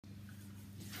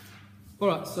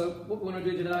Alright, so what we want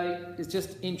to do today is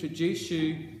just introduce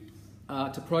you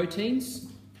to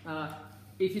proteins.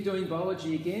 If you're doing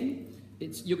biology again,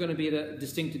 you're going to be at a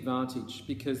distinct advantage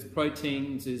because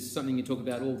proteins is something you talk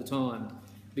about all the time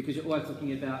because you're always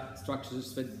looking about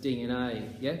structures for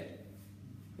DNA, yeah?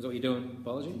 Is what you're doing in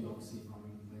biology?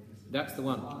 That's the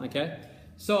one, okay?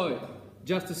 So,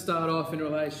 just to start off in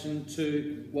relation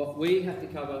to what we have to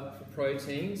cover for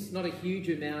proteins, not a huge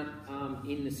amount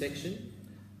in the section,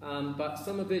 but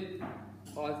some of it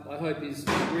I hope is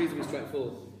reasonably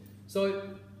straightforward.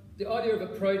 So, the idea of a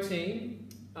protein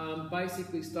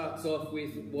basically starts off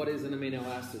with what is an amino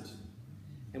acid.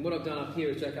 And what I've done up here,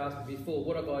 as Jack asked me before,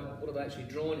 what have I actually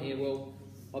drawn here? Well,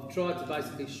 I've tried to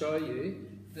basically show you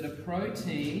that a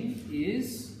protein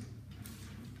is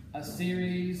a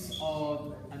series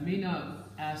of amino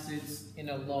acids in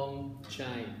a long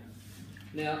chain.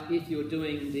 Now, if you're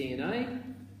doing DNA,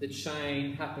 the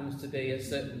chain happens to be a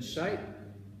certain shape,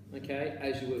 okay,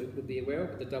 as you would be aware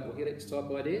of, the double helix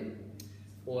type idea,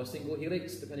 or a single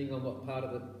helix, depending on what part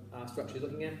of the structure you're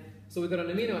looking at. So we've got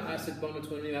an amino acid bonded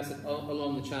to an amino acid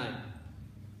along the chain.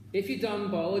 If you've done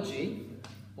biology,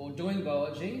 or doing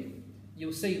biology,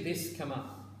 you'll see this come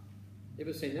up. You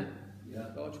ever seen that? Yeah.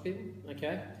 Biology people?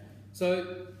 Okay.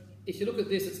 So if you look at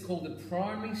this, it's called the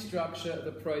primary structure of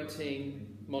a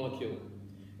protein molecule.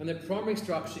 And the primary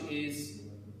structure is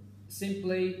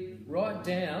simply right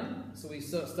down, so we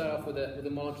start off with a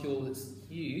molecule that's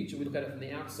huge, and we look at it from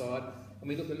the outside, and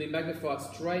we magnify it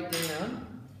straight down,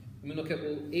 and we look at,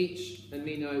 well, each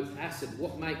amino acid,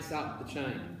 what makes up the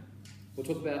chain. We'll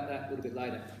talk about that a little bit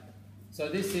later. So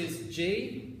this is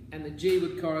G, and the G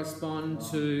would correspond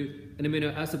to an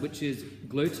amino acid which is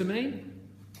glutamine.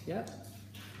 Yeah.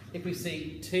 If we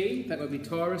see T, that would be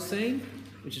tyrosine,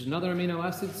 which is another amino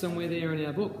acid somewhere there in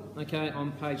our book, okay,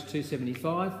 on page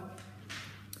 275.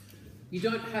 You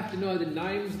don't have to know the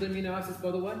names of the amino acids,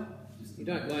 by the way. You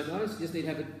don't learn those. You just need to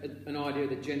have an idea of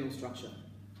the general structure,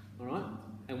 all right,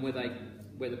 and where they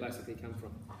basically come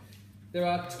from. There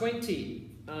are 20.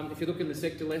 If you look in the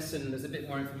sector lesson, there's a bit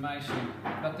more information,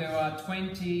 but there are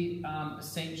 20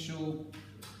 essential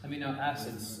amino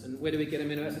acids. And where do we get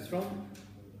amino acids from?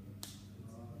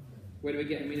 Where do we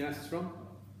get amino acids from?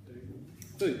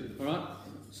 Food, all right?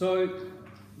 So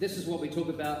this is what we talk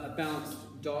about, a balanced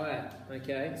diet,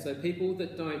 okay? So people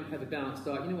that don't have a balanced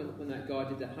diet, you know when that guy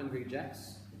did that Hungry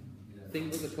Jack's thing,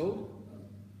 what was it called?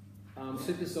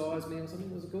 Super Size Me or something,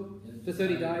 what was it called? For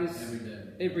 30 days.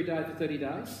 Every day for 30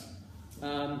 days.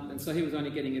 And so he was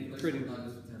only getting a pretty...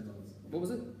 What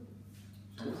was it?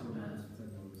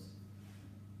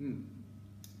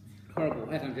 Horrible.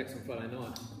 I had Hungry Jack's on Friday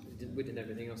night. We did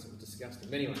everything else, it was disgusting.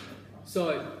 But anyway,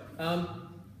 so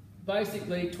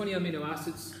basically 20 amino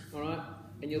acids, all right,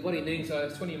 and your body needs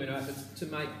those 20 amino acids to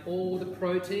make all the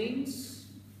proteins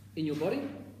in your body,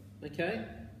 okay,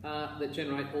 that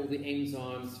generate all the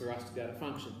enzymes for us to be able to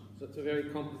function. So it's a very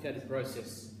complicated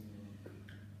process.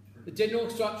 The general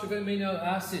structure of amino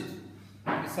acid,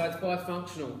 so it's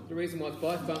bifunctional. The reason why it's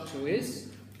bifunctional is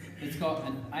it's got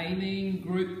an amine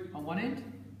group on one end.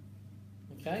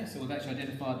 Okay, so we've actually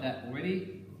identified that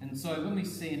already. And so when we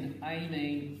see an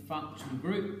amine functional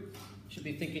group, you should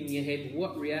be thinking in your head,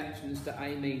 what reactions do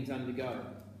amines undergo?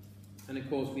 And of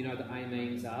course, we know that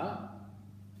amines are.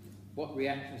 What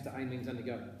reactions do amines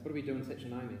undergo? What do we do in section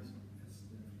amines?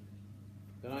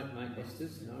 They don't make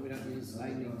esters. No, we don't use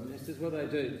amines and esters. What do they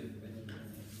do?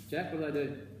 Jack, what do they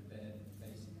do?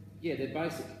 Yeah, they're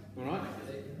basic, all right?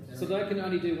 So they can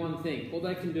only do one thing. All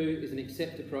they can do is an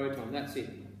acceptor proton, that's it.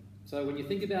 So when you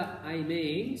think about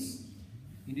amines,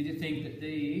 you need to think that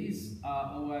these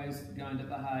are always going to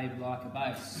behave like a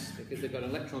base because they've got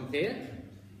an electron pair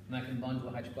and they can bond to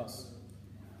a H+.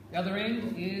 The other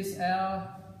end is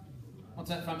our, what's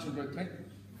that functional group, Clint?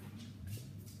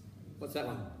 What's that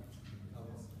one?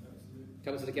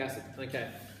 Carboxylic acid,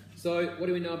 okay. So what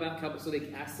do we know about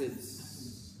carboxylic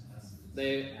acids?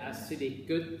 They're acidic,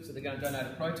 good, so they're going to donate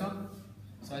a proton.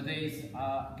 So these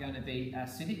are going to be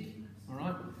acidic, all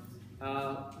right?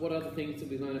 What other things did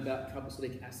we learn about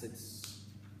carboxylic acids?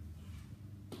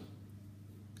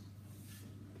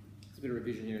 It's a bit of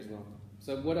revision here as well.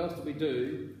 So what else did we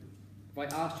do? If I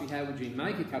asked you how would you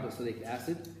make a carboxylic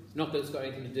acid, not that it's got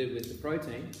anything to do with the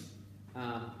protein,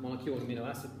 molecule and amino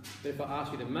acid, but if I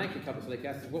asked you to make a carboxylic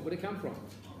acid, what would it come from?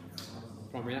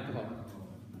 Primary alcohol.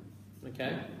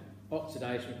 Okay?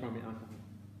 Oxidation of primary alcohol.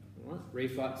 All right?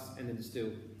 Reflux and then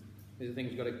distill. These are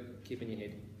things you've got to keep in your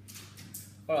head.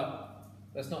 Alright,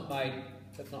 that's not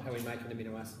how we make an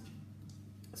amino acid.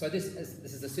 So this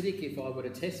is acidic. If I were to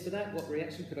test for that, what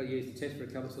reaction could I use to test for a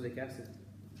carboxylic acid?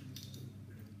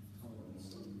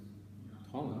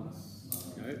 Collins.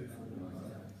 No.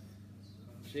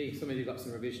 Gee, some of you got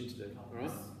some revision to do, all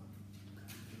right?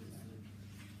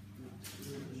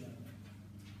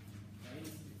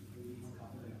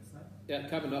 Yeah,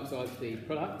 carbon dioxide is the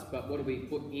product, but what do we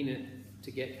put in it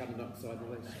to get carbon dioxide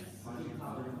released?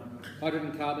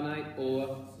 Hydrogen carbonate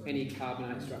or any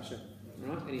carbonate structure,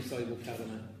 all right? Any soluble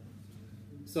carbonate.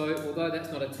 So, although that's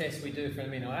not a test we do for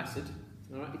an amino acid,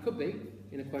 all right, it could be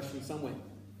in a question somewhere,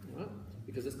 all right?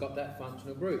 Because it's got that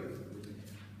functional group.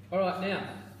 All right, now,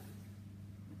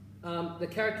 the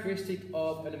characteristic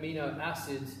of an amino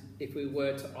acid, if we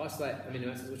were to isolate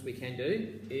amino acids, which we can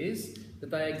do, is that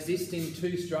they exist in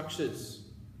two structures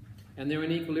and they're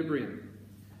in equilibrium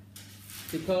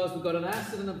because we've got an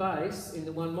acid and a base in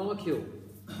the one molecule.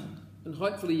 And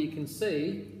hopefully you can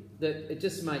see that it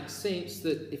just makes sense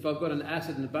that if I've got an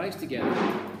acid and a base together,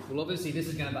 well, obviously this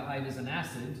is going to behave as an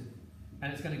acid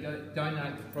and it's going to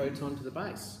donate the proton to the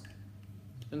base.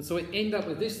 And so we end up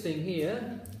with this thing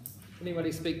here.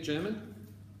 Anybody speak German?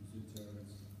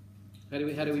 How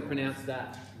do we pronounce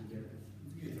that?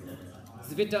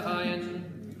 Zwitter iron.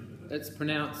 It's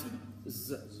pronounced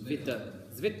Zwitter.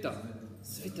 Zwitter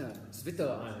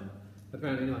iron.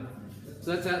 Apparently, anyway.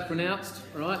 So that's how it's pronounced,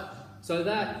 right? So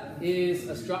that is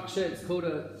a structure. It's called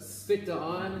a Zwitter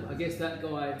iron. I guess that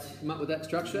guy came up with that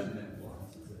structure.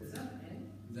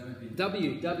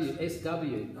 S-W. No,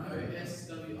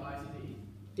 S-W-I-T-T.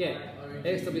 Yeah,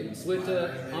 S-W,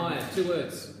 Zwitter iron. 2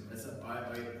 words. That's an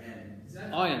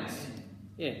I-O-N. Ions.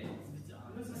 Yeah.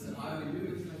 That's an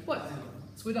I-O-U. What?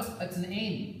 Zwitter, it's an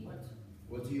N.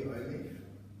 What do you owe me?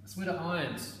 Zwitter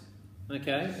ions,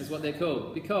 okay, is what they're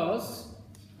called, because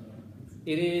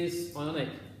it is ionic.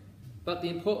 But the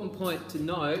important point to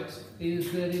note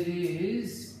is that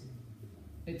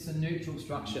it's a neutral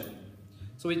structure.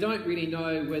 So we don't really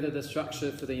know whether the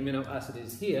structure for the amino acid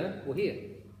is here or here,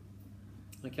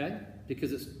 okay,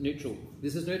 because it's neutral.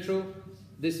 This is neutral,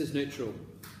 this is neutral,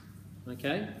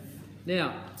 okay.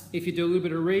 Now, if you do a little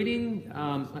bit of reading,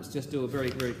 let's just do a very,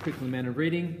 very quick amount of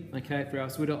reading, okay, for our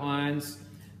Swivl ions.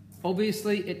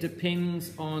 Obviously, it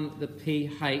depends on the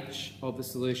pH of the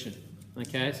solution,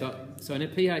 okay? So in a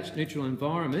pH neutral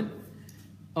environment,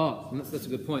 that's a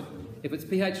good point. If it's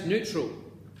pH neutral,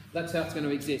 that's how it's going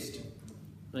to exist,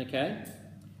 okay?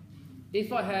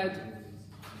 If I had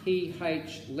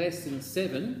pH less than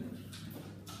 7,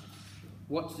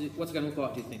 what's it going to look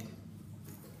like, do you think?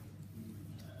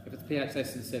 If it's pH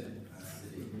less than 7,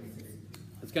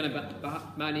 it's going to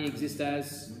mainly exist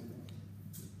as,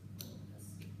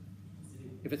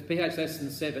 if it's pH less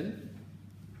than 7,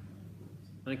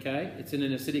 okay, it's in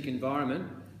an acidic environment.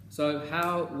 So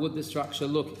how would the structure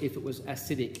look if it was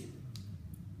acidic?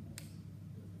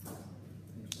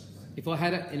 If I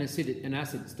had it in an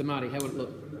acid, Stamati, how would it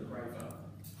look?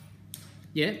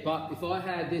 Yeah, but if I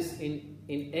had this in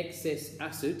excess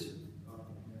acid,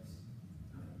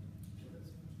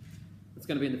 it's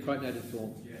going to be in the protonated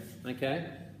form, okay?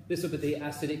 This will be the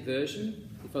acidic version.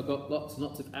 If I've got lots and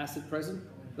lots of acid present,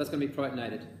 that's going to be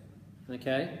protonated,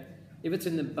 okay? If it's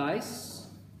in the base,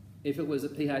 if it was a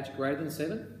pH greater than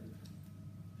 7,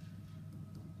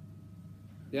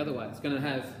 the other way, it's going to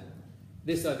have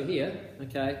this over here,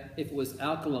 okay? If it was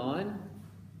alkaline,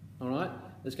 all right,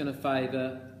 it's going to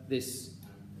favour this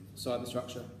side of the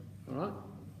structure, all right?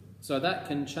 So that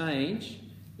can change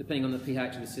depending on the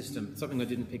pH of the system, something I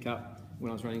didn't pick up when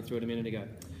I was running through it a minute ago.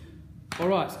 All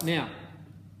right, now,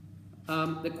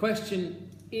 the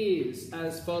question is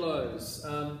as follows,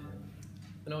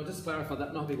 and I'll just clarify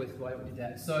that, not be with the way we did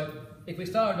that. So, if we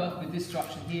started off with this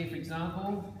structure here, for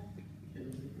example,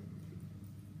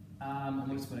 and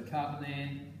we'll just put a carbon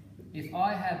there. If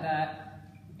I had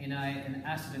that in an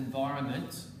acid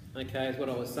environment, okay, is what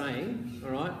I was saying,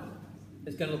 all right,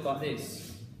 it's going to look like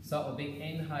this. So it will be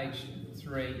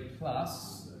NH3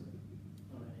 plus,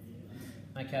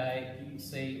 okay,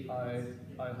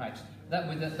 COOH. That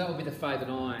would be the favoured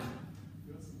ion.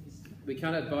 We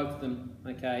can't have both of them,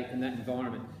 okay, in that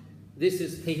environment. This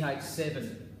is pH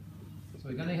 7. So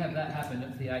we're going to have that happen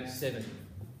at pH 7.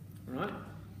 All right?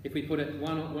 If we put it in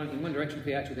one direction,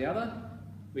 pH or the other,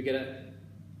 we get a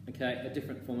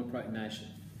different form of protonation.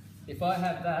 If I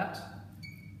have that,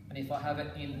 and if I have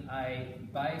it in a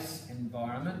base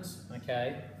environment,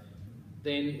 okay,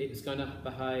 then it's going to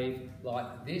behave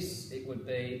like this. It would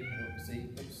be,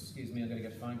 excuse me, I've got to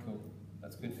get a phone call.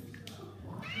 That's good.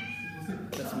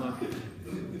 That's my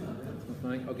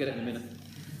phone. I'll get it in a minute.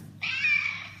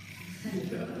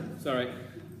 Sorry,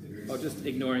 I'll just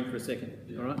ignore him for a second,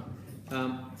 all right?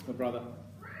 It's my brother.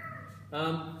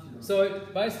 So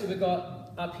basically we've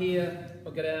got up here,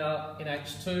 we'll get our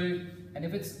NH2, and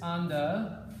if it's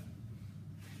under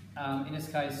in this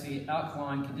case the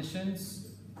alkaline conditions,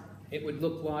 it would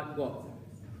look like what?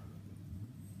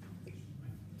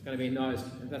 It's going to be nose.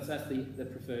 That's the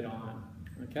preferred ion.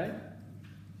 Okay?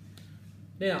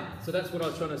 Now, so that's what I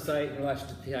was trying to say in relation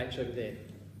to pH over there.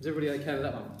 Is everybody okay with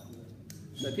that one?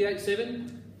 So pH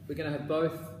 7, we're going to have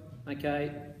both,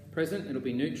 okay, present. It'll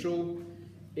be neutral.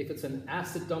 If it's an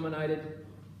acid dominated,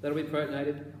 that'll be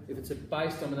protonated. If it's a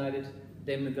base dominated,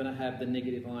 then we're going to have the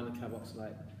negative ion of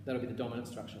carboxylate. That'll be the dominant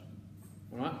structure.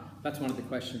 All right? That's one of the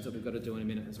questions that we've got to do in a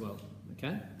minute as well.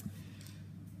 Okay?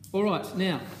 All right,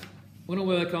 now, we're going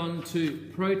to work on to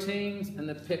proteins and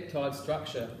the peptide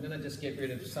structure. I'm going to just get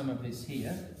rid of some of this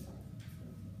here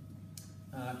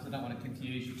because I don't want to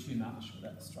confuse you too much with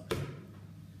that structure.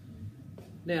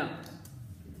 Now,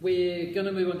 we're going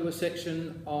to move on to a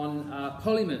section on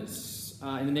polymers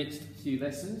in the next few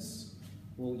lessons.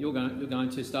 Well, you're going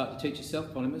to start to teach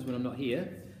yourself polymers when I'm not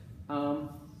here.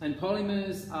 And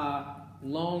polymers are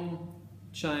long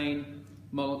chain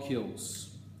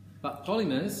molecules, but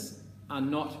polymers are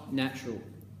not natural.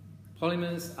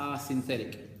 Polymers are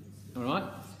synthetic, all right?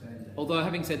 Although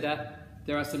having said that,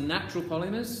 there are some natural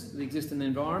polymers that exist in the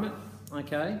environment,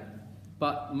 okay?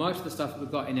 But most of the stuff that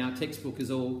we've got in our textbook is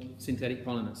all synthetic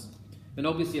polymers. And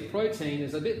obviously a protein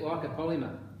is a bit like a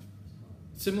polymer.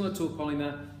 Similar to a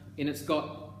polymer in it's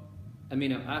got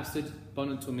amino acid,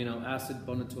 bonded to amino acid,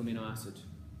 bonded to amino acid.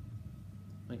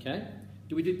 Okay?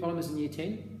 Do we do polymers in year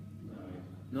 10?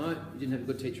 No. No? You didn't have a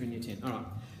good teacher in year 10. All right.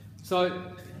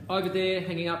 So over there,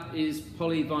 hanging up is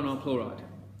polyvinyl chloride.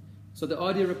 So the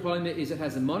idea of a polymer is it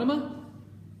has a monomer,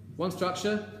 one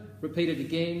structure, repeated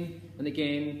again and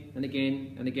again and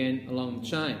again and again along the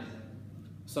chain.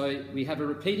 So we have a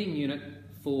repeating unit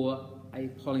for a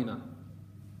polymer.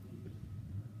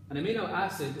 An amino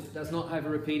acid does not have a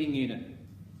repeating unit.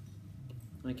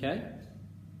 Okay?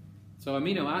 So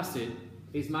amino acid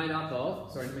is made up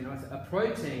of, a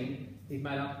protein is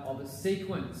made up of a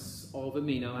sequence of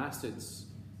amino acids.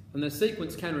 And the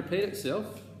sequence can repeat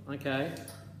itself, okay?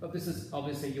 But this is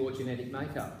obviously your genetic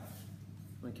makeup,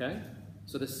 okay?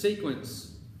 So the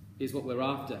sequence is what we're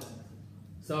after.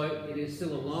 So it is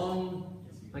still a long,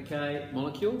 okay,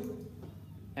 molecule,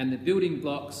 and the building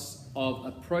blocks of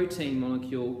a protein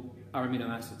molecule are amino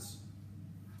acids.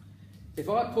 If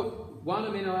I put one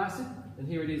amino acid, and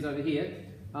here it is over here,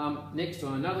 next to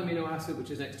another amino acid, which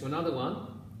is next to another one,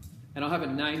 and I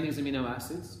haven't named these amino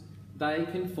acids, they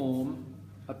can form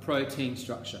a protein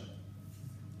structure.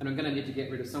 And I'm going to need to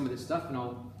get rid of some of this stuff, and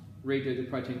I'll redo the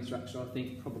protein structure, I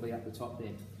think, probably at the top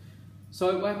there.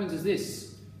 So what happens is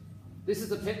this. This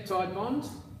is a peptide bond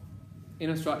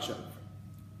in a structure.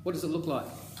 What does it look like?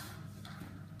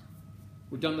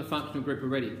 We've done the functional group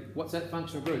already. What's that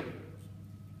functional group?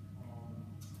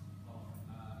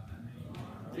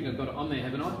 I think I've got it on there,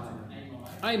 haven't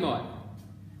I? Amide.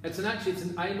 It's an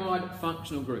amide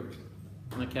functional group,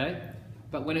 okay?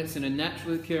 But when it's in a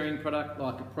naturally occurring product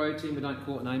like a protein, we don't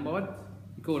call it an amide,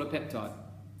 we call it a peptide,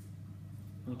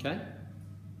 okay?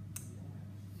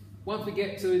 Once we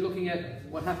get to looking at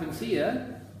what happens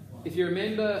here, if you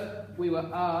remember, we were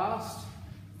asked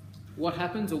what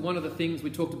happens, or one of the things we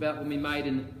talked about when we made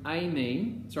an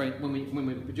amine, when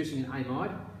we were producing an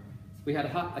amide, we had a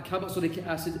carboxylic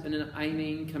acid and an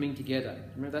amine coming together.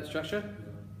 Remember that structure?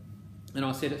 And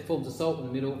I said it forms a salt in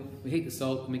the middle, we heat the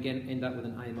salt, and we again end up with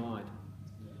an amide.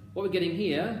 What we're getting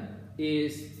here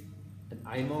is an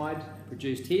amide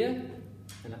produced here,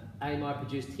 and an amide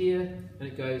produced here, and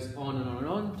it goes on and on and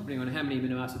on, depending on how many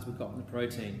amino acids we've got in the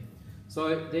protein.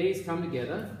 So these come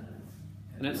together,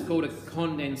 and it's called a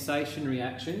condensation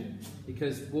reaction,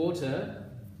 because water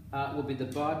will be the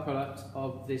byproduct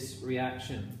of this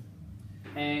reaction.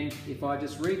 And if I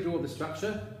just redraw the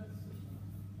structure,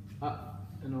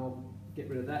 and I'll get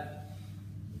rid of that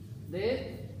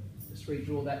there, just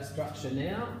redraw that structure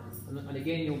now, and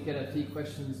again you'll get a few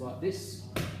questions like this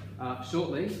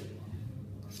shortly.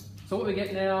 So what we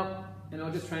get now, and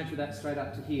I'll just transfer that straight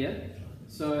up to here,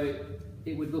 so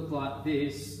it would look like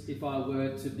this if I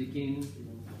were to begin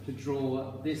to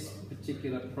draw this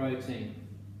particular protein.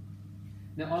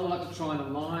 Now I like to try and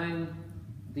align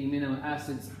the amino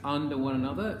acids under one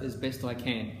another as best I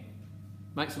can.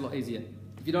 Makes it a lot easier.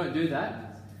 If you don't do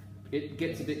that, it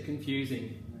gets a bit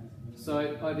confusing.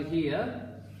 So over here,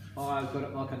 I've got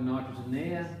it like a nitrogen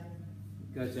there,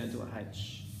 it goes down to a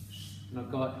H. And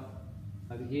I've got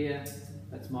over here,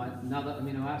 that's my another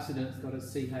amino acid, and it's got a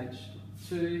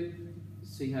CH2,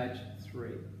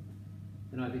 CH3.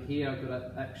 And over here, I've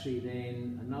got actually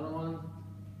then another one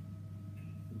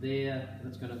there, and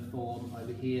it's going to form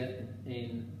over here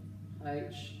an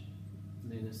NH,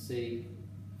 and then a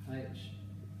CH.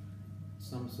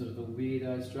 some sort of a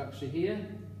weirdo structure here.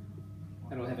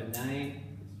 That'll have a name,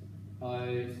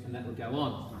 O's, and that will go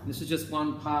on. And this is just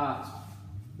one part.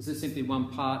 This is simply one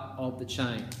part of the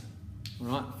chain, all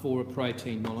right, for a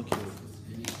protein molecule.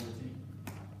 Any protein?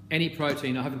 Any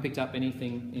protein. I haven't picked up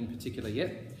anything in particular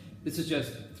yet. This is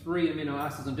just 3 amino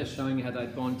acids. I'm just showing you how they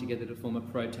bond together to form a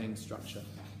protein structure.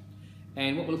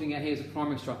 And what we're looking at here is a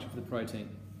primary structure for the protein,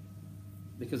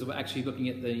 because we're actually looking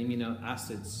at the amino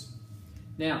acids.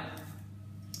 Now,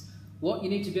 what you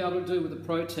need to be able to do with a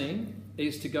protein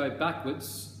is to go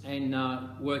backwards and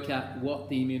work out what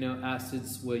the amino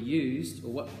acids were used,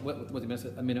 or what the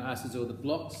amino acids or the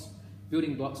blocks,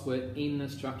 building blocks were in the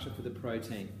structure for the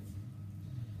protein.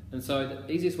 And so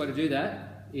the easiest way to do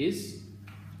that is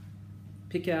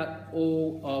pick out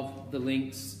all of the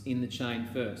links in the chain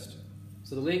first.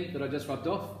 So the link that I just rubbed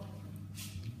off,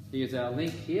 here's our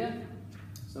link here.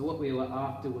 So what we were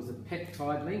after was a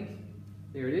peptide link.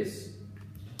 There it is.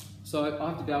 So I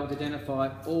have to be able to identify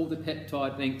all the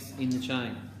peptide links in the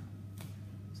chain.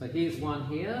 So here's one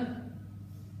here,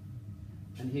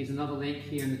 and here's another link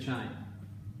here in the chain.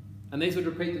 And these would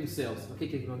repeat themselves. I'll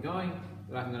keep on going,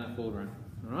 but I'm going to fall around.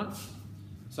 All right?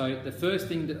 So the first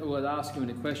thing that I would ask you in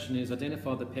a question is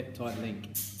identify the peptide link.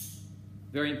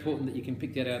 Very important that you can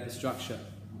pick that out of the structure.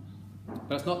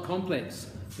 But it's not complex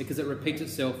because it repeats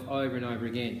itself over and over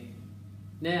again.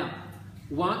 Now,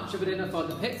 once you've identified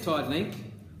the peptide link,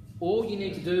 all you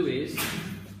need to do is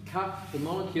cut the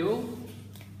molecule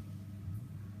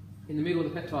in the middle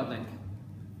of the peptide link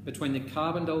between the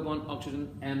carbon double bond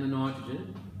oxygen and the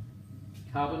nitrogen.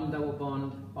 Carbon double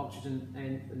bond oxygen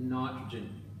and the nitrogen.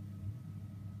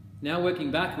 Now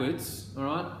working backwards, all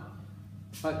right,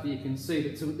 hopefully you can see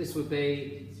that this would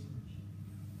be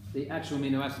the actual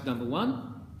amino acid number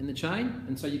 1 in the chain,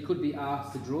 and so you could be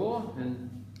asked to draw, and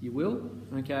you will,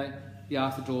 okay, be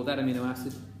asked to draw that amino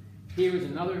acid. Here is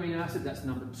another amino acid, that's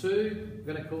number 2,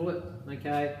 we're going to call it,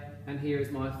 okay, and here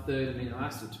is my 3rd amino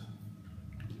acid.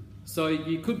 So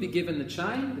you could be given the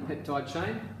chain, the peptide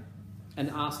chain, and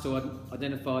asked to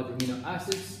identify the amino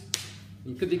acids.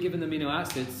 You could be given the amino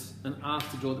acids and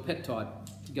asked to draw the peptide,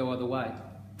 to go either way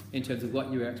in terms of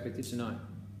what you were expected to know.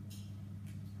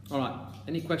 All right,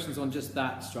 any questions on just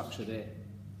that structure there?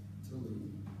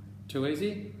 Too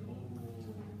easy?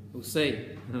 We'll see.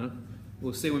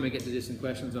 We'll see when we get to do some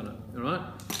questions on it. All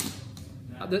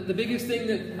right. The biggest thing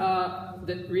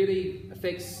that really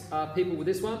affects people with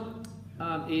this one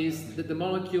is that the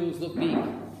molecules look big.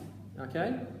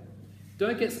 Okay.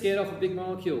 Don't get scared off of big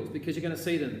molecules because you're going to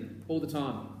see them all the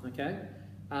time. Okay.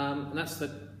 And that's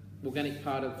the organic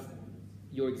part of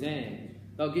your exam.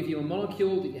 They'll give you a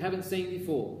molecule that you haven't seen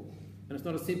before, and it's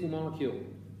not a simple molecule.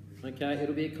 Okay.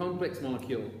 It'll be a complex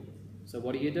molecule. So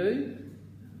what do?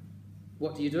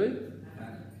 What do you do?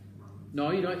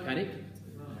 No, you don't panic.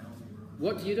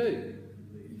 What do you do?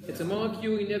 It's a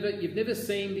molecule you've never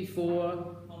seen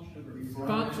before.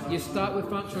 You start with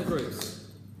functional groups.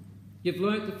 You've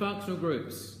learnt the functional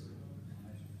groups.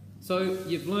 So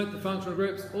you've learnt the functional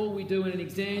groups. All we do in an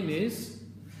exam is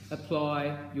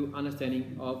apply your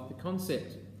understanding of the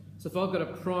concept. So if I've got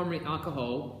a primary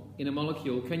alcohol in a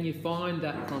molecule, can you find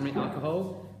that primary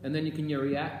alcohol, and then you can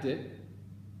react it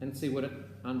and see what it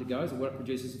undergoes or what it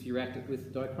produces if you react it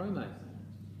with dichromate.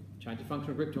 Change the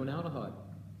functional group to an aldehyde,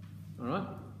 all right?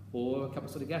 Or a couple of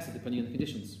acetic acid, depending on the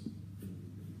conditions.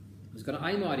 There's got an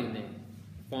amide in there.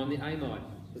 Find the amide.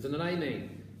 There's an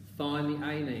amine. Find the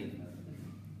amine.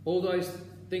 All those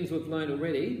things we've learned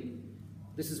already,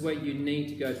 this is where you need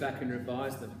to go back and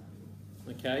revise them,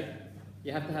 okay?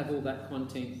 You have to have all that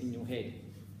content in your head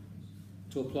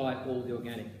to apply all the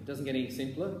organic. It doesn't get any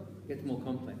simpler, it gets more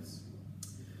complex.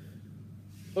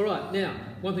 All right, now,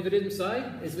 one thing I didn't say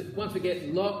is that once we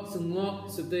get lots and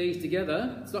lots of these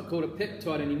together, it's not called a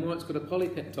peptide anymore, it's called a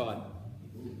polypeptide.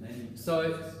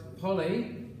 So,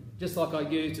 poly, just like I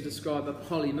used to describe a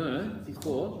polymer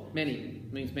before, many,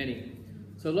 means many.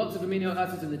 So lots of amino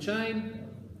acids in the chain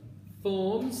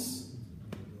forms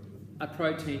a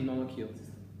protein molecule.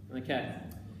 Okay.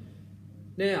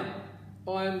 Now,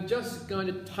 I'm just going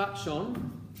to touch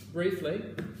on, briefly,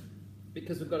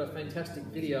 because we've got a fantastic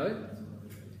video,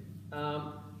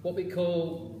 what we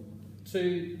call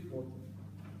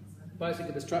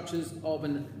basically the structures of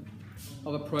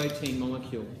a protein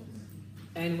molecule.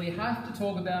 And we have to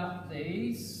talk about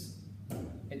these.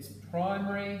 It's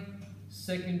primary,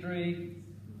 secondary,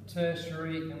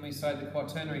 tertiary, and we say the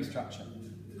quaternary structure.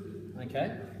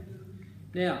 Okay?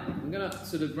 Now, I'm going to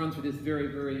sort of run through this very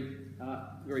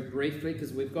briefly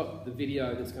because we've got the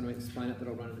video that's going to explain it that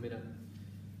I'll run in a minute.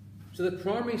 So the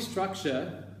primary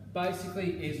structure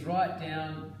basically is right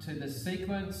down to the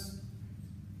sequence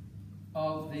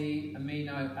of the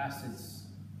amino acids.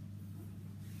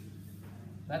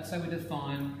 That's how we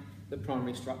define the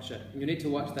primary structure. You need to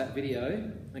watch that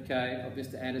video, okay, of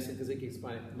Mr. Anderson, because he can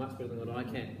explain it much better than what I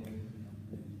can.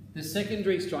 The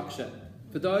secondary structure.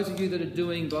 For those of you that are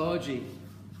doing biology,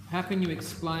 how can you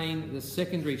explain the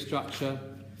secondary structure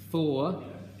for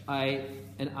a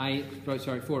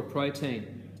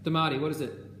protein? Damati, what is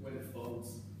it? When it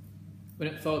folds. When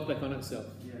it folds back on itself.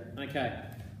 Yeah. Okay.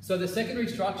 So the secondary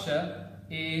structure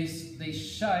is the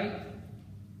shape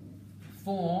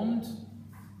formed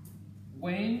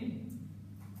when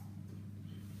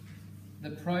the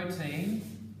protein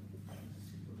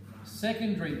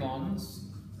secondary bonds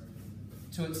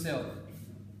to itself.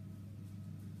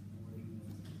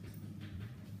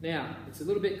 Now, it's a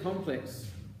little bit complex.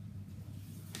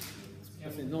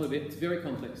 Not a little bit, it's very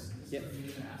complex. Yep.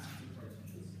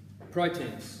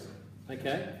 Proteins.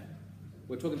 Okay?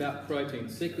 We're talking about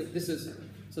proteins. So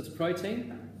it's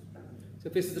protein. So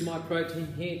if this is my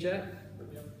protein here, Jack,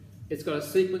 it's got a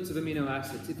sequence of amino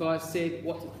acids. If I said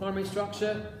what's the primary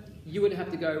structure, you would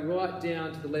have to go right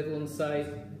down to the level and say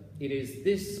it is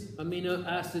this amino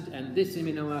acid and this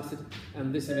amino acid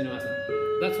and this amino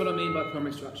acid. That's what I mean by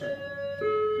primary structure.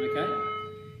 Okay?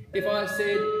 If I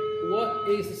said what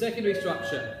is the secondary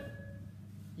structure,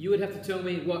 you would have to tell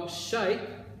me what shape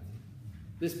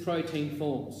this protein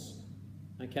forms.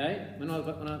 Okay? When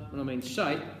I mean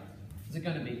shape, is it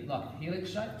going to be like a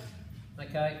helix shape?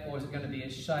 Okay? Or is it going to be a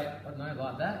shape, I don't know,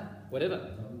 like that?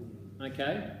 Whatever.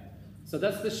 Okay? So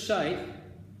that's the shape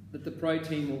that the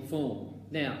protein will form.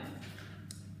 Now,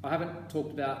 I haven't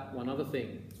talked about one other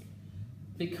thing.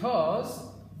 Because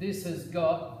this has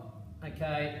got,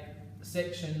 okay,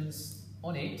 sections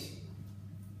on it.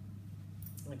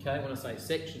 Okay, when I say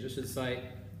sections, I should say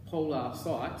polar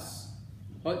sites.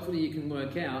 Hopefully you can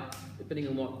work out, depending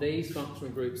on what these functional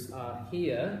groups are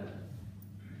here,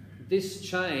 this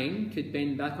chain could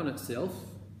bend back on itself,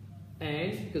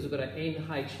 and because we've got an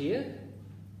NH here,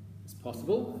 it's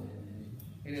possible,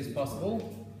 it is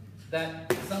possible,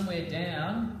 that somewhere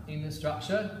down in the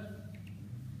structure,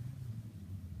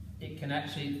 it can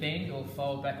actually bend or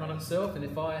fold back on itself. And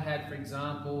if I had, for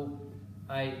example,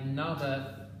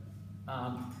 another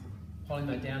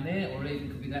polymer down there, or it even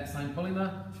could be that same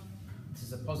polymer, this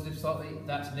is a positive slightly,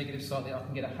 that's a negative slightly, I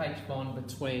can get a H bond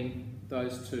between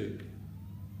those two.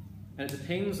 And it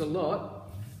depends a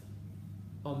lot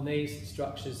on these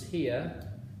structures here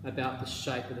about the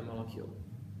shape of the molecule,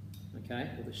 okay,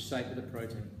 or the shape of the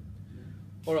protein.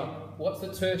 All right, what's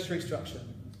the tertiary structure?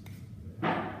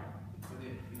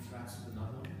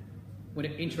 When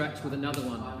it interacts with another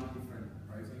one.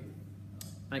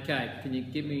 Okay, can you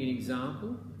give me an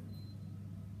example?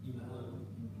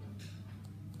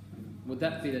 Would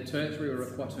that be the tertiary or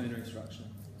a quaternary structure?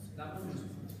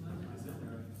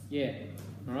 Yeah,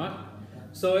 all right.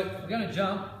 So we're going to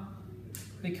jump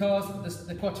because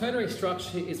the quaternary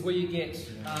structure is where you get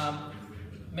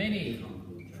many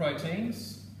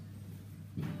proteins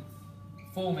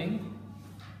forming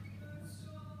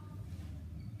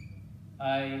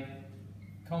a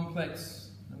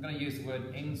complex, I'm going to use the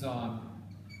word enzyme,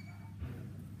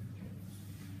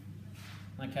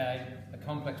 okay, a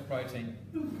complex protein.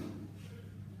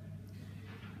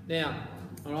 Now,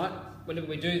 all right, whenever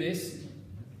we do this,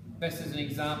 best as an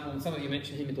example, and some of you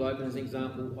mentioned hemoglobin as an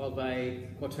example of a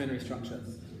quaternary structure.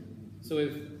 So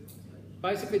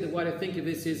basically the way to think of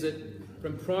this is that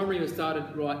from primary we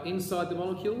started right inside the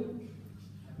molecule,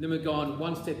 then we've gone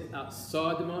one step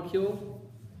outside the molecule,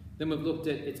 then we've looked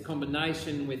at its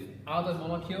combination with other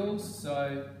molecules.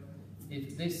 So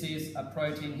if this is a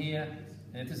protein here,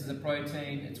 and if this is a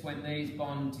protein, it's when these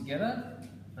bond together,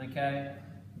 okay,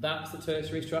 that's the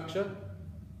tertiary structure,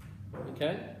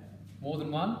 okay, more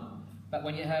than one. But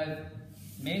when you have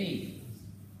many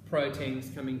proteins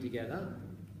coming together,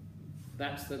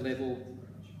 that's the level,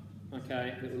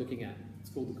 okay, that we're looking at.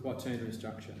 It's called the quaternary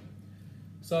structure.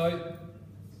 So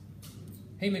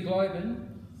hemoglobin,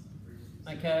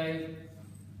 okay,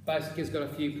 basically has got a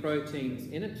few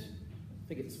proteins in it. I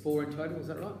think it's 4 in total, is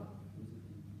that right?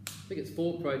 I think it's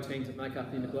 4 proteins that make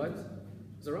up hemoglobin.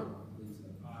 Is that right?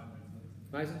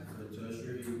 Amazing. The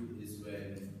tertiary is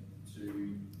when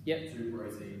two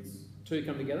proteins 2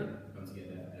 come together.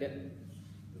 Yep.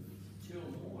 2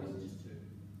 or more, or is it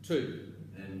just 2? 2.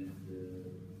 And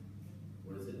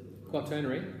what is it?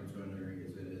 Quaternary. Quaternary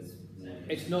is when there's more.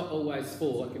 It's not always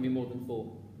 4, it can be more than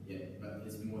 4. Yeah, but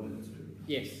it's more than 2.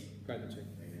 Yes, greater than 2.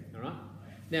 Okay. Alright?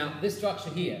 Now, this structure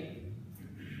here,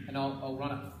 and I'll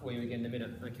run it for you again in a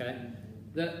minute, okay?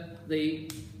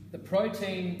 The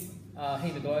protein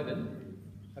hemoglobin,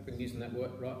 I hope I'm using that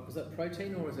word right. Is that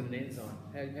protein or is it an enzyme?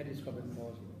 How do you describe it in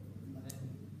biology?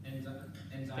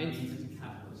 Enzyme means it's a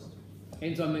catalyst.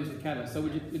 Enzyme means a catalyst. So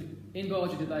in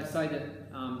biology, did they say that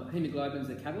hemoglobin is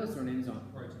a catalyst or an enzyme?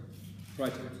 Protein.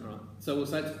 Protein, all right. So we'll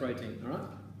say it's a protein, all right?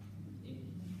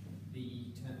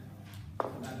 The term,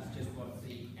 that's just what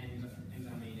the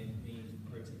enzyme means. It means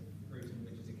protein, which is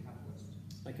a catalyst.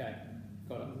 Okay,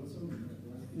 got it.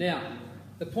 Now,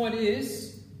 the point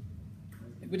is,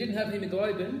 if we didn't have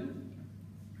hemoglobin,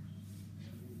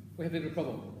 we have a bit of a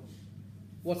problem.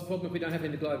 What's the problem if we don't have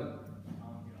hemoglobin?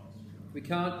 We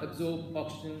can't absorb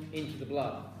oxygen into the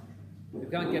blood. If we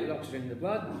can't get oxygen in the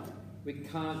blood, we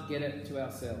can't get it to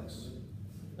our cells.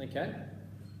 Okay?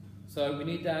 So we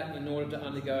need that in order to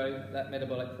undergo that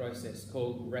metabolic process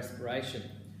called respiration.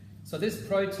 So this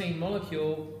protein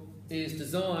molecule is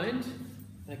designed,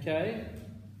 okay,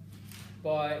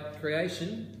 by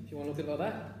creation, if you want to look at it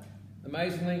like that,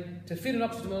 amazingly, to fit an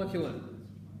oxygen molecule in.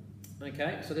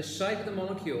 Okay? So the shape of the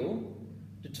molecule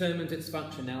determines its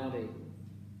functionality.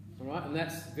 All right? And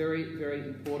that's very, very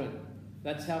important.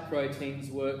 That's how proteins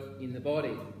work in the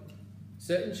body.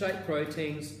 Certain shaped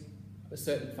proteins have a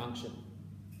certain function.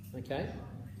 Okay?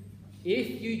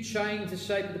 If you change the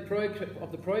shape of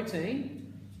the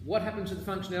protein, what happens to the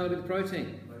functionality of the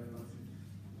protein?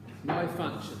 No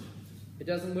function. It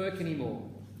doesn't work anymore.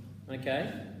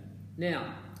 Okay?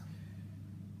 Now,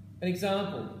 an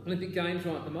example, Olympic Games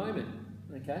right at the moment.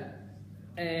 Okay?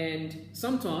 And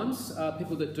sometimes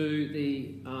people that do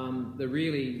the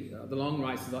long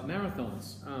races like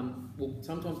marathons will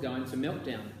sometimes go into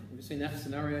meltdown. Have you seen that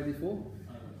scenario before?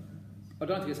 I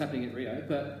don't think it's happening at Rio,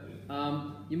 but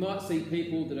you might see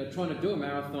people that are trying to do a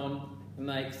marathon and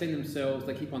they extend themselves,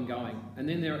 they keep on going, and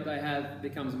then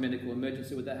becomes a medical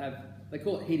emergency where they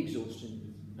call it heat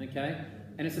exhaustion, okay?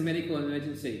 And it's a medical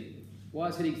emergency. Why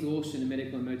is heat exhaustion a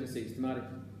medical emergency? It's dramatic.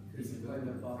 Because it's going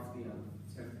above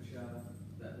the temperature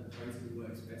that the protein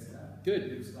works best at. Good.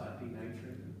 It will start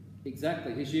denaturing.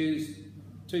 Exactly. He's used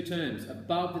two terms: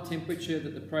 above the temperature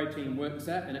that the protein works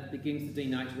at, and it begins to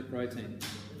denature the protein.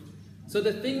 So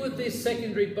the thing with this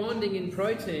secondary bonding in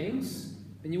proteins,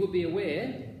 and you would be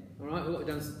aware, all right, what we've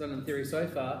done in theory so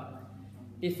far,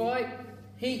 if I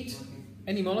heat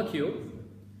any molecule,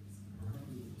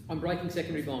 I'm breaking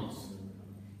secondary bonds.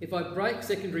 If I break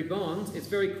secondary bonds, it's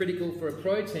very critical for a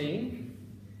protein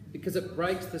because it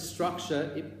breaks the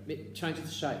structure, it changes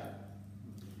the shape.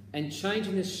 And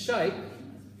changing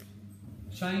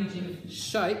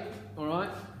shape, all right,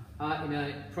 in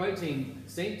a protein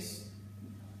sense,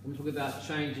 when we talk about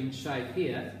changing shape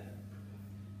here,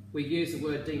 we use the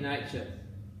word denature.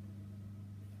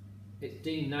 It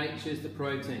denatures the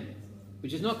protein,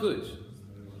 which is not good.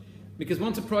 Because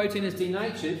once a protein is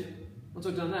denatured, once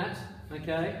I've done that,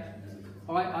 okay,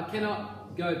 I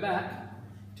cannot go back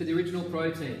to the original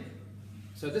protein.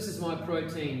 So this is my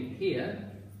protein here.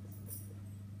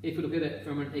 If we look at it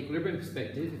from an equilibrium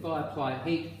perspective, if I apply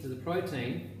heat to the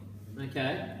protein,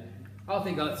 okay, I'll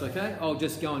think, oh, it's okay, I'll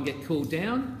just go and get cooled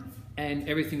down and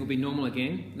everything will be normal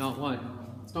again. No, it won't.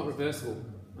 It's not reversible,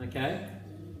 okay?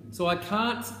 So I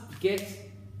can't get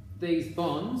these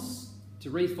bonds to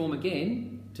reform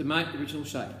again to make the original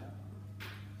shape.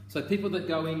 So people that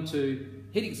go into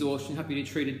heat exhaustion have to be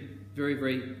treated very,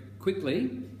 very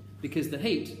quickly because the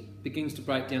heat begins to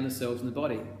break down the cells in the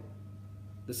body.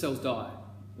 The cells die,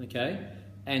 okay?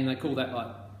 And they call that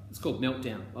it's called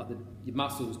meltdown. Like your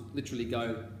muscles literally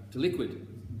go to liquid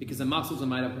because the muscles are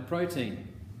made up of protein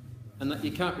and that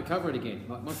you can't recover it again.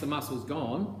 Like once the muscle's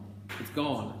gone, it's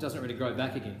gone. It doesn't really grow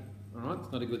back again, all right?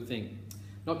 It's not a good thing.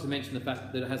 Not to mention the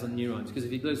fact that it has on neurons, because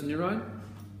if you lose a neuron,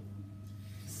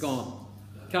 it's gone.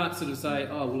 Can't sort of say,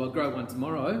 oh, well, I'll grow one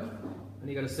tomorrow, and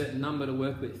you've got a certain number to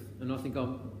work with, and I think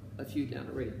I'm a few down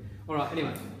already. All right,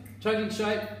 anyway, changing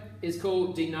shape is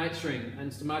called denaturing, and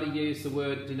Stamati used the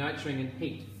word denaturing and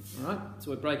heat, all right?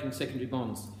 So we're breaking secondary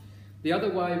bonds. The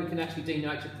other way we can actually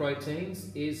denature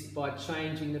proteins is by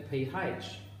changing the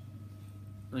pH,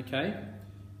 okay?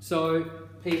 So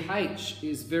pH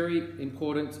is very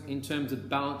important in terms of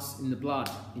balance in the blood,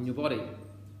 in your body.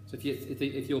 So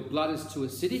if your blood is too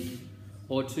acidic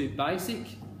or too basic,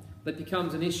 that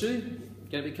becomes an issue.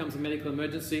 Again, it becomes a medical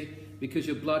emergency because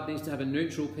your blood needs to have a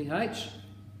neutral pH,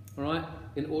 all right,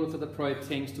 in order for the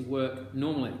proteins to work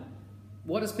normally.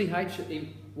 What does pH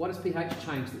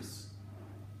change this?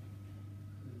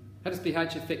 How does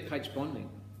pH affect H bonding?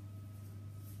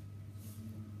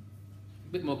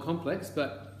 A bit more complex,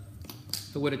 but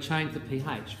if we were to change the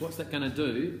pH, what's that going to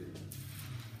do?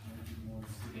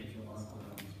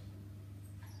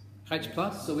 H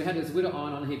plus. So we had this Zwitter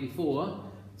ion on here before.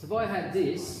 So if I had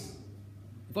this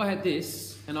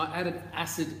and I added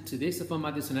acid to this, if I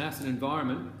made this an acid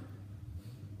environment,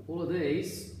 all of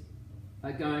these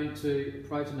are going to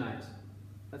protonate.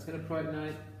 That's going to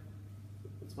protonate.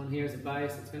 This one here is a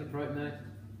base, it's going to protonate.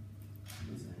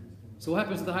 So what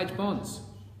happens to the H bonds?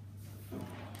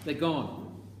 They're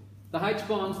gone. The H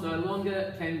bonds no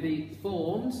longer can be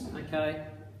formed, okay,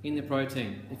 in the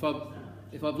protein. If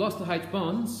I've lost the H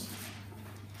bonds,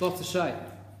 lots of shape.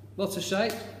 Lots of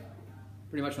shape,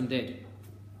 pretty much I'm dead.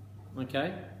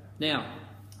 Okay? Now,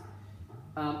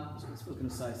 I was going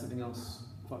to say something else.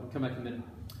 If I can come back in a minute.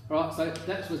 Alright, so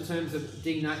that's in terms of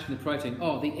denaturing the protein.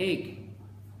 Oh, the egg.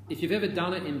 If you've ever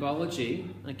done it in biology,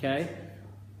 okay,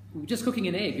 just cooking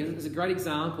an egg is a great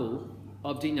example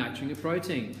of denaturing a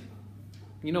protein.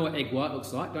 You know what egg white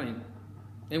looks like, don't you?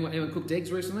 Anyone cooked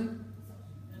eggs recently?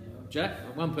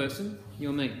 Jack? One person, you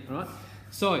or me, alright?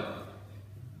 So,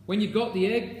 when you've got the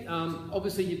egg,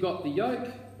 obviously you've got the yolk,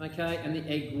 okay, and the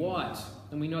egg white.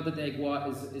 And we know that the egg white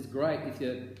is great if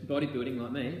you're bodybuilding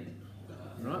like me,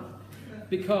 right?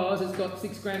 Because it's got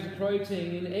 6 grams of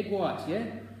protein in egg white, yeah?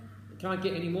 You can't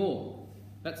get any more.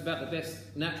 That's about the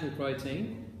best natural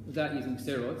protein without using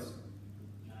steroids.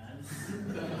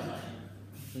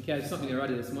 Okay, there's something I read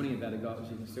this morning about a guy who's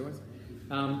using steroids.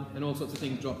 And all sorts of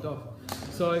things dropped off.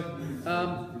 So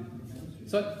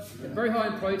very high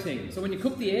in protein. So when you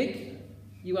cook the egg,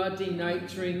 you are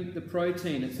denaturing the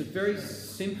protein. It's a very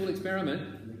simple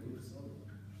experiment.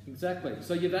 Exactly.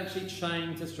 So you've actually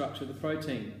changed the structure of the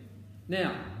protein.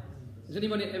 Now, has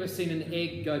anyone ever seen an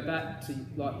egg go back to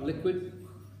like liquid?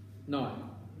 No.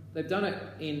 They've done it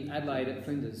in Adelaide at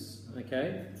Flinders.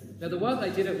 Okay. Now the way they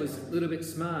did it was a little bit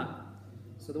smart.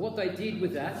 So what they did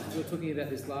with that, we were talking about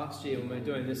this last year when we were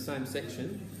doing this same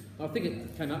section. I think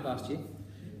it came up last year.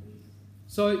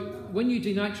 So when you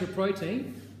denature a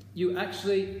protein, you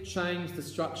actually change the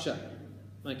structure.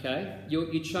 Okay.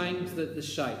 You change the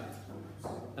shape.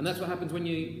 And that's what happens when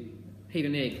you heat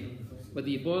an egg. Whether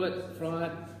you boil it, fry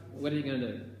it, what are you going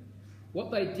to do?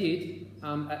 What they did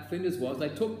at Flinders was they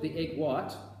took the egg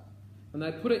white and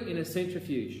they put it in a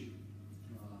centrifuge.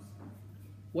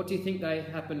 What do you think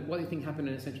happened? What do you think happened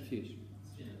in a centrifuge?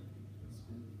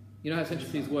 You know how a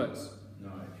centrifuge works? No.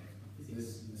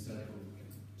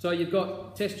 So you've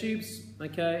got test tubes,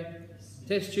 okay?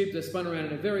 Test tubes are spun around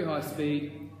at a very high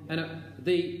speed, and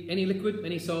any liquid,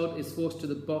 any solid is forced to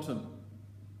the bottom.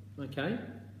 Okay?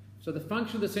 So the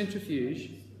function of the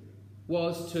centrifuge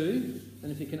was to,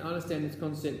 and if you can understand this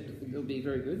concept, it'll be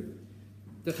very good.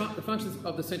 The function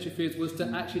of the centrifuge was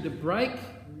to actually to break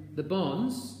the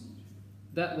bonds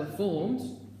that were formed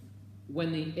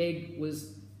when the egg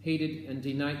was heated and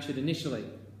denatured initially.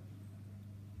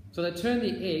 So they turned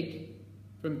the egg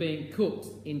from being cooked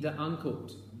into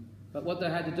uncooked. But what they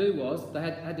had to do was they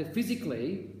had to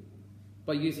physically,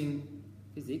 by using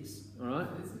physics, alright,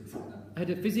 had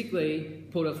to physically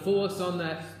put a force on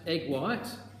that egg white.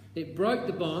 It broke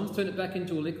the bonds, turned it back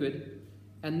into a liquid,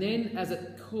 and then as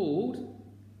it cooled,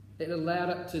 it allowed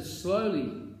it to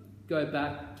slowly go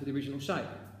back to the original shape.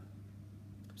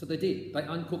 So they did. They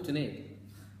uncooked an egg.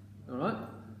 Alright?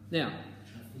 Now,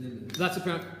 that's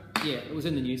apparent. Yeah, it was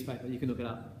in the newspaper. You can look it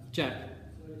up. Jack.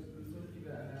 So we're talking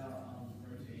about how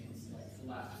proteins like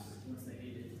collapse once they're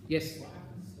heated. Yes. What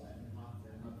happens like in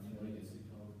hypothermia when it gets too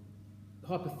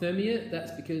cold? Hypothermia,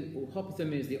 that's because, well,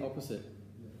 hypothermia is the opposite.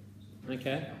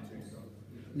 Okay?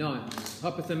 No.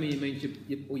 Hypothermia means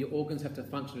your organs have to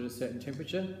function at a certain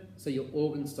temperature, so your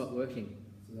organs stop working.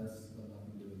 So that's got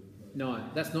nothing to do with protein. No,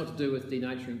 that's not to do with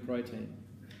denaturing protein.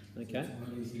 Okay?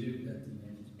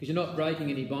 Because you're not breaking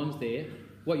any bonds there.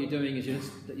 What you're doing is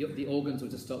the organs will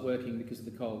just stop working because of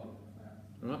the cold.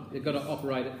 All right? They've got to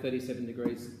operate at 37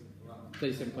 degrees,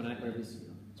 37.8, whatever it is.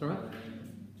 It's all right?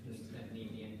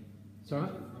 It's all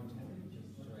right?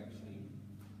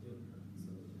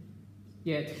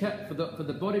 Yeah, for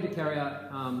the body to carry out,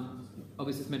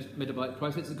 obviously it's metabolic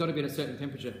process, it's got to be at a certain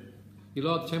temperature. You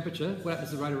lower the temperature, what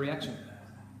happens to the rate of reaction?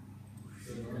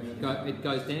 It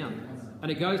goes down.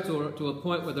 And it goes to a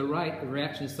point where the rate of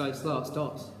reaction is so slow it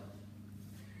stops.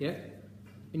 Yeah?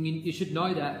 And you should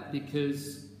know that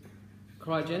because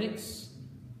cryogenics,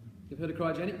 you've heard of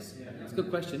cryogenics? Yeah. It's a good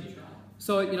question.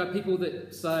 So, people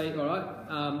that say, all right,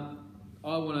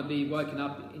 I want to be woken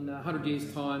up in 100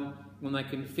 years' time when they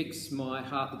can fix my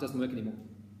heart that doesn't work anymore.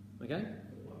 Okay?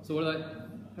 So what do they...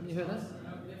 Haven't you heard that?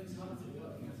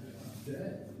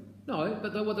 No,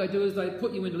 but what they do is they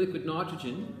put you into liquid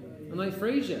nitrogen and they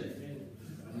freeze you.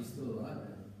 Are you still alive?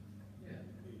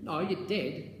 No, you're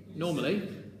dead, normally.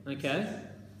 Okay?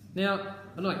 Now,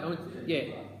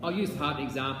 I'll use the heart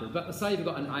example, but say you've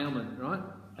got an ailment, right?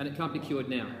 And it can't be cured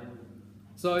now.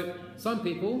 So some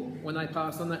people, when they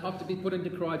pass on, they have to be put into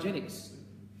cryogenics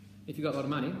if you've got a lot of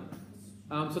money.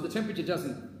 So the temperature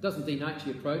doesn't doesn't denature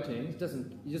your proteins.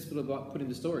 Doesn't. You just sort of like put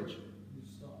into storage.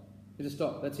 You just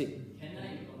stop. That's it. Can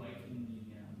they awaken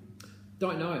you now?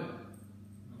 Don't know.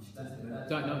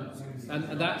 Don't know.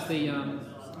 And that's the.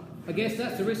 I guess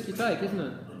that's the risk you take, isn't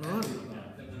it? Right.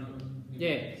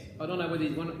 Yeah. I don't know whether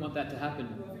you want that to happen.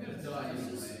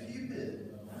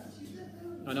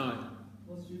 I know.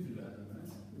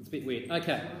 It's a bit weird.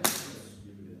 Okay.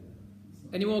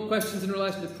 Any more questions in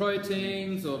relation to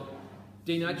proteins or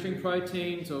denaturing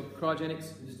proteins or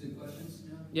cryogenics? Just do questions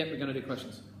now? Yep, we're going to do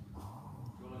questions.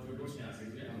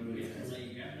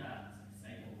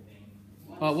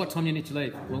 Oh, what time do you need to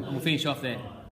leave? We'll finish off there.